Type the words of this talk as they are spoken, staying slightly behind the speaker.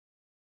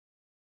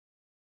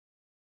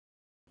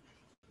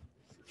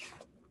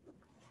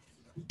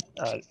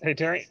Hey,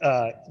 Terry,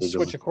 Hey, switch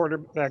Jordan. of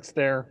quarterbacks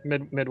there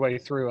midway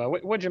through.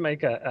 What'd you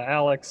make of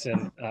Alex?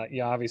 And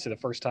yeah, obviously the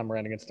first time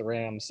around against the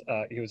Rams,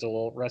 he was a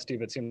little rusty,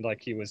 but seemed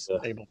like he was Yeah.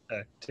 able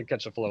to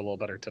catch the flow a little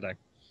better today.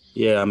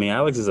 Yeah, I mean,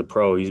 Alex is a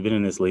pro. He's been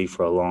in this league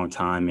for a long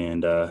time,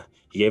 and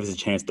he gave us a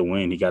chance to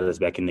win. He got us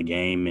back in the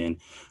game, and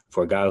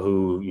for a guy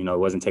who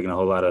wasn't taking a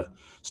whole lot of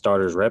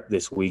starters rep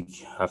this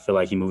week, I feel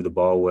like he moved the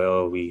ball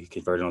well. We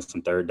converted on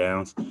some third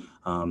downs.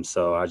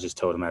 So I just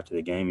told him after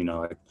the game,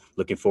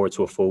 looking forward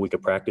to a full week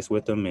of practice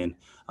with him and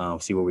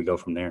see where we go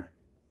from there.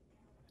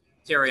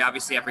 Terry,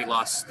 obviously every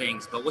loss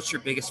stings, but what's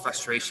your biggest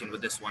frustration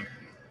with this one?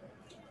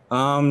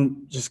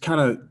 Just kind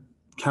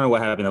of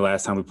what happened the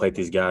last time we played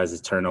these guys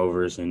is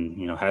turnovers,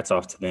 and hats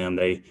off to them.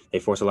 They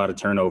force a lot of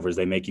turnovers.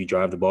 They make you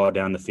drive the ball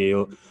down the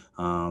field,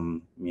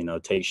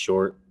 take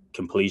short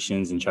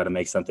completions and try to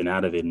make something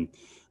out of it. And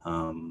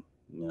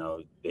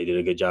they did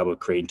a good job of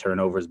creating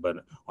turnovers, but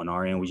on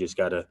our end, we just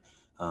got to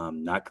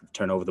not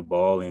turn over the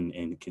ball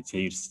and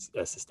continue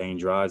to sustain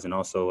drives and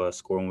also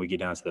score when we get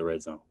down to the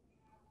red zone.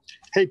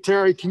 Hey,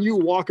 Terry, can you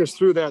walk us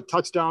through that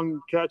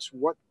touchdown catch?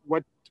 What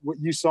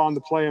you saw in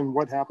the play and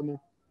what happened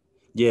there?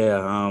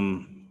 Yeah,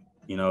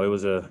 it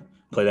was a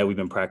play that we've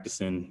been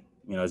practicing.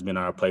 It's been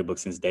on our playbook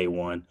since day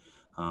one.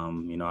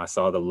 I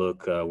saw the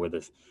look where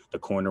the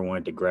corner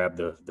wanted to grab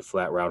the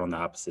flat route on the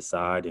opposite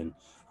side. And,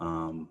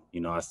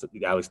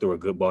 Alex threw a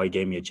good ball. He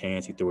gave me a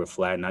chance. He threw it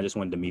flat, and I just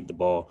wanted to meet the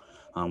ball.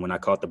 When I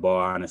caught the ball,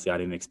 honestly, I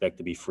didn't expect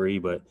to be free.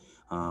 But,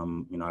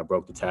 I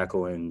broke the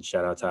tackle, and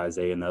shout out to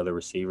Isaiah and the other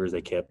receivers.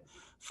 They kept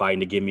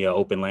fighting to give me an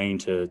open lane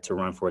to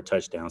run for a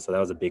touchdown. So that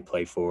was a big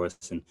play for us.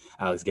 And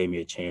Alex gave me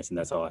a chance, and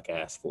that's all I could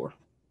ask for.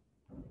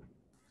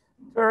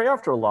 Terry,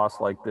 after a loss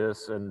like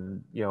this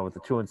and, with the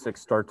 2-6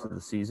 start to the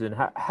season,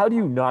 how do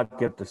you not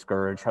get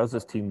discouraged? How does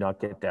this team not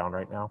get down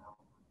right now?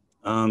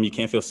 You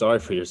can't feel sorry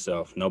for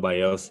yourself.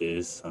 Nobody else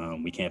is.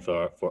 We can't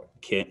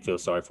feel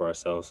sorry for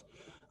ourselves.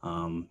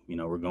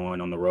 We're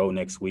going on the road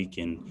next week,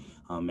 and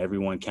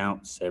everyone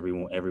counts.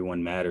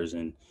 Everyone matters,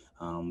 and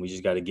we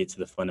just got to get to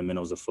the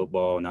fundamentals of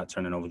football, not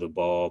turning over the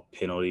ball,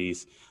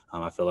 penalties.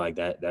 I feel like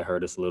that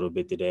hurt us a little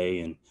bit today,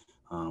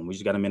 and we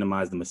just got to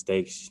minimize the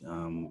mistakes.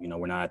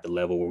 We're not at the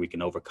level where we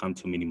can overcome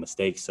too many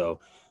mistakes.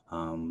 So,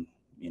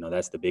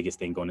 that's the biggest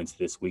thing going into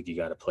this week. You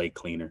got to play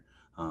cleaner.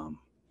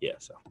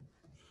 So.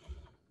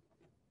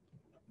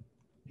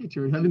 Hey,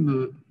 Terry,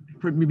 having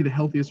maybe the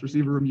healthiest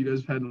receiver room you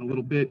guys have had in a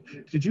little bit,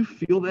 did you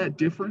feel that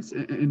difference?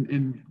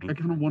 And I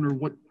kind of wonder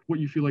what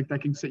you feel like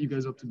that can set you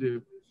guys up to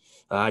do.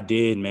 I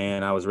did,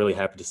 man. I was really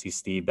happy to see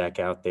Steve back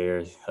out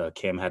there.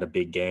 Cam had a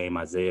big game.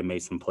 Isaiah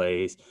made some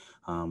plays.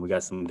 We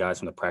got some guys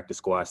from the practice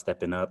squad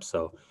stepping up.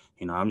 So,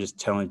 I'm just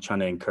trying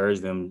to encourage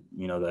them,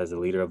 as a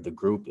leader of the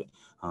group.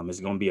 It's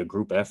going to be a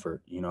group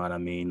effort. You know what I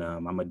mean?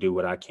 I'm going to do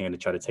what I can to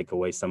try to take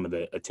away some of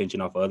the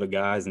attention off of other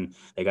guys, and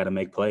they got to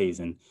make plays.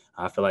 And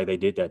I feel like they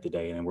did that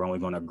today, and we're only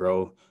going to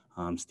grow.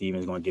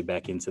 Steven's going to get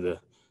back into the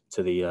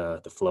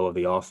flow of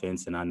the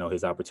offense, and I know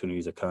his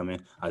opportunities are coming.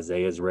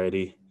 Isaiah's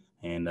ready.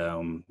 And,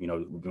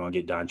 we're going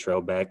to get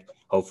Dontrell back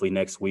hopefully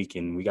next week.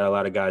 And we got a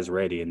lot of guys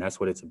ready, and that's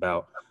what it's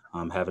about,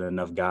 having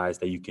enough guys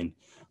that you can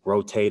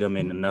rotate them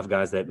and enough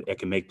guys that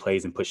can make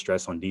plays and put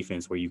stress on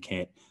defense where you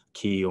can't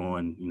key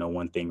on,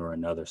 one thing or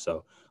another.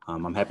 So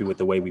I'm happy with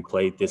the way we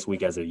played this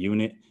week as a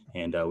unit,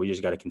 and we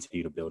just got to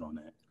continue to build on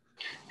that.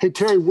 Hey,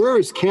 Terry, where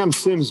is Cam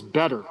Sims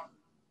better?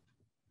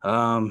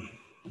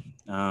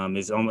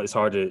 It's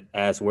hard to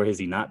ask where is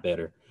he not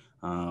better.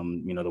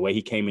 The way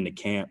he came into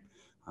camp,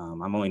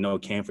 I've only known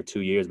Cam for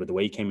 2 years, but the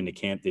way he came into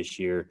camp this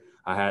year,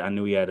 I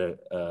knew he had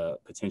a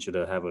potential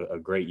to have a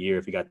great year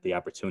if he got the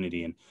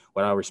opportunity. And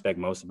what I respect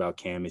most about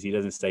Cam is he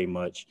doesn't say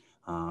much,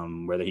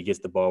 whether he gets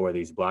the ball, whether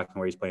he's blocking,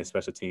 whether he's playing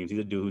special teams. He's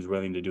a dude who's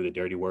willing to do the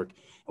dirty work,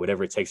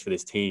 whatever it takes for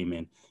this team.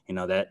 And,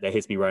 that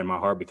hits me right in my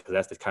heart because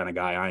that's the kind of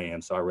guy I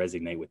am. So I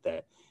resonate with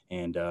that.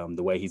 And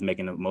the way he's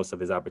making the most of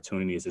his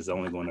opportunities is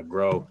only going to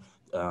grow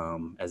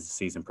as the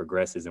season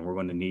progresses. And we're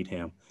going to need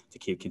him to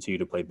continue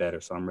to play better.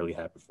 So I'm really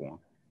happy for him.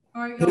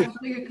 All right, y'all,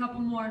 take a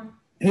couple more.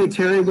 Hey,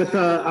 Terry, with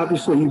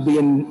obviously you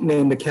being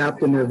named the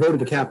captain or voted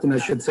the captain, I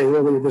should say,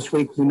 earlier this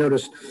week, we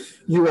noticed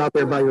you out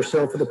there by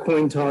yourself for the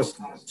coin toss.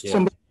 Yeah.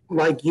 Somebody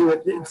like you,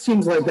 it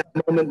seems like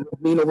that moment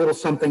would mean a little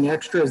something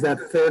extra. Is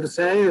that fair to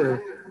say?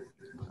 Or?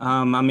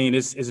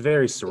 It's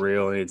very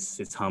surreal.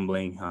 It's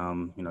humbling.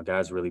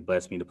 Guys really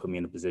blessed me to put me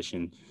in a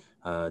position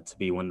to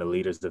be one of the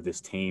leaders of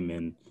this team.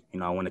 And,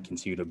 I want to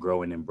continue to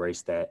grow and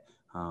embrace that.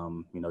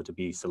 To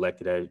be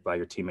selected by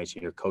your teammates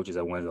and your coaches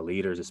as one of the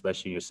leaders,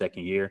 especially in your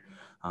second year,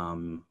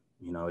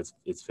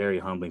 it's very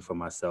humbling for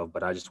myself,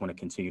 but I just want to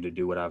continue to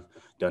do what I've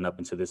done up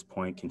until this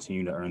point,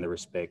 continue to earn their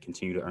respect,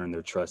 continue to earn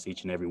their trust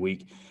each and every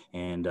week,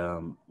 and,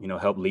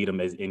 help lead them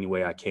as any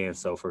way I can.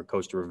 So for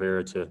Coach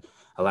Rivera to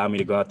allow me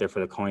to go out there for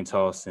the coin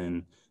toss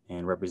and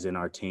represent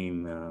our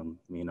team,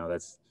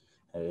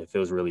 it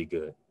feels really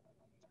good.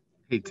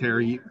 Hey,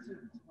 Terry.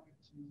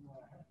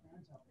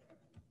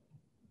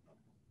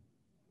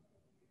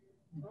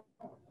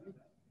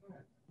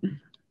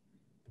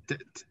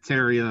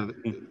 Terry,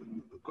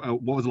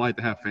 what was it like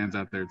to have fans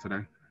out there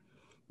today?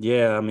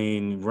 Yeah, I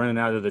mean, running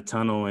out of the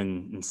tunnel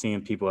and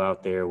seeing people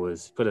out there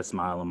put a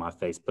smile on my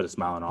face, put a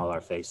smile on all our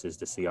faces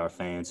to see our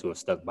fans who have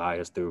stuck by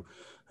us through,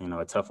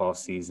 a tough off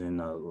season,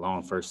 a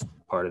long first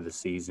part of the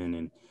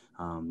season,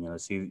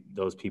 and see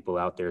those people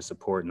out there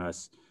supporting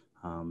us.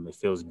 It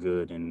feels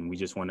good, and we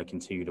just want to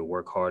continue to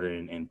work harder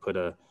and put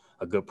a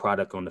good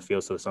product on the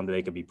field so it's something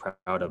they could be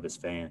proud of as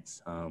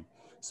fans.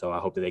 So I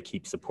hope that they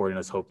keep supporting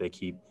us, hope they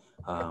keep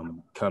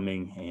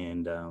coming,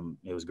 and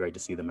it was great to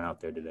see them out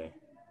there today.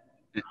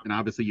 And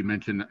obviously you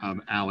mentioned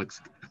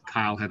Alex.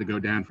 Kyle had to go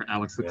down for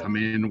Alex to come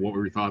in. What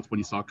were your thoughts when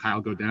you saw Kyle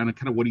go down? And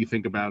kind of what do you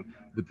think about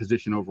the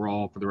position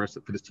overall for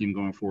this team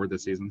going forward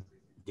this season?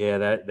 Yeah,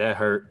 that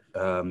hurt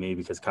me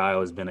because Kyle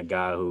has been a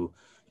guy who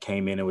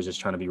came in and was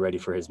just trying to be ready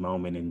for his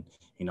moment. And,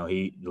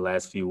 the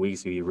last few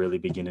weeks, he really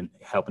began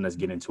helping us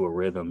get into a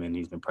rhythm, and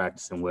he's been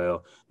practicing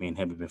well. Me and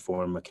him have been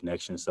forming a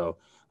connection. So,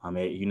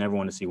 you never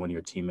want to see one of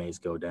your teammates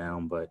go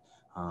down, but,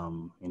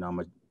 I'm going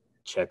to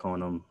check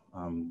on him,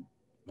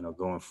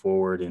 going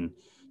forward and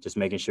just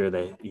making sure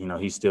that,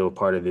 he's still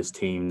part of this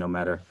team no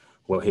matter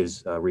what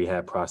his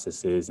rehab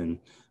process is. And,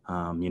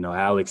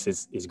 Alex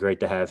is great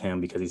to have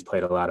him because he's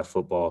played a lot of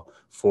football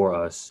for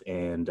us.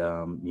 And,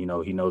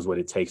 he knows what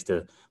it takes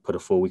to put a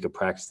full week of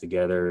practice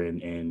together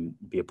and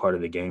be a part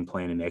of the game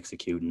plan and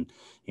execute. And,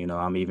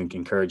 I'm even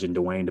encouraging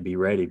Dwayne to be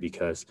ready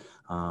because,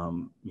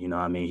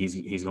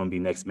 he's going to be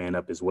next man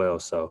up as well.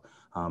 So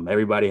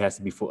everybody has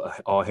to be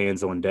all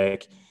hands on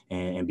deck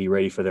and be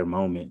ready for their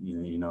moment.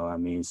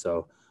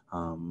 So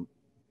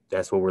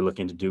that's what we're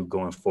looking to do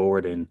going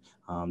forward. And,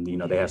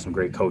 they have some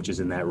great coaches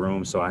in that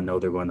room. So I know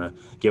they're going to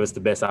give us the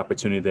best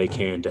opportunity they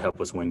can to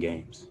help us win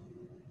games.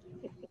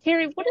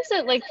 Terry, what is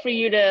it like for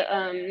you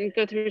to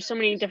go through so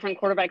many different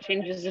quarterback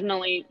changes in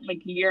only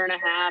like a year and a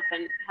half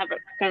and have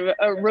a kind of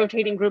a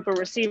rotating group of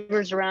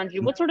receivers around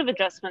you? What sort of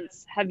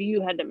adjustments have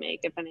you had to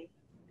make, if any?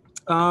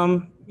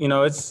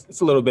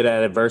 It's a little bit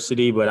of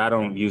adversity, but I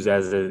don't use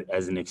it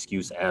as an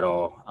excuse at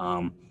all.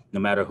 No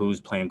matter who's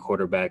playing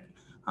quarterback,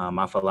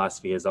 my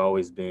philosophy has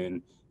always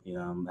been,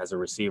 as a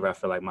receiver, I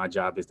feel like my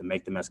job is to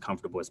make them as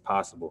comfortable as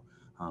possible.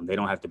 They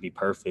don't have to be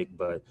perfect,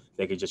 but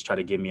they could just try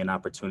to give me an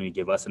opportunity,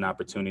 give us an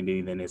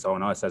opportunity. Then it's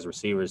on us as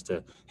receivers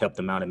to help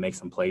them out and make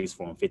some plays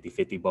for them,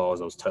 50-50 balls,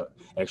 those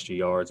extra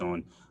yards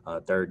on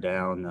third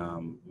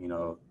down.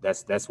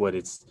 That's what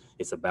it's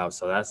about.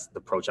 So that's the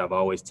approach I've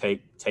always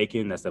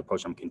taken. That's the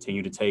approach I'm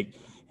continue to take.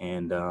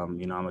 And, I'm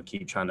going to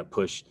keep trying to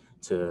push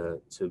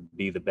to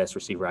be the best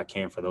receiver I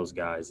can for those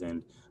guys.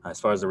 And as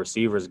far as the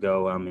receivers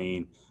go,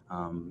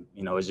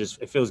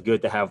 it feels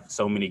good to have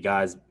so many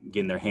guys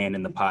getting their hand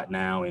in the pot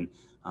now and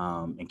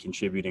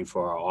contributing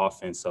for our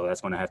offense. So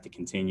that's going to have to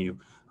continue.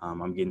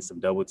 I'm getting some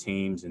double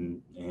teams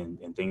and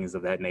things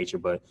of that nature,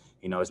 but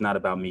it's not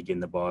about me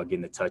getting the ball,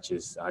 getting the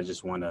touches. I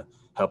just want to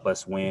help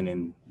us win,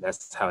 and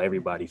that's how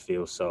everybody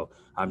feels. So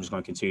I'm just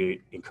going to continue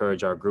to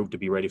encourage our group to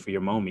be ready for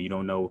your moment. You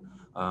don't know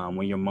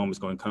when your moment's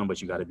going to come,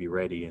 but you got to be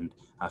ready. And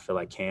I feel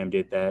like Cam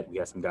did that. We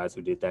got some guys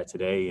who did that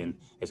today, and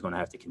it's going to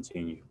have to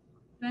continue.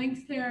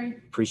 Thanks, Terry.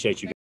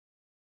 Appreciate you.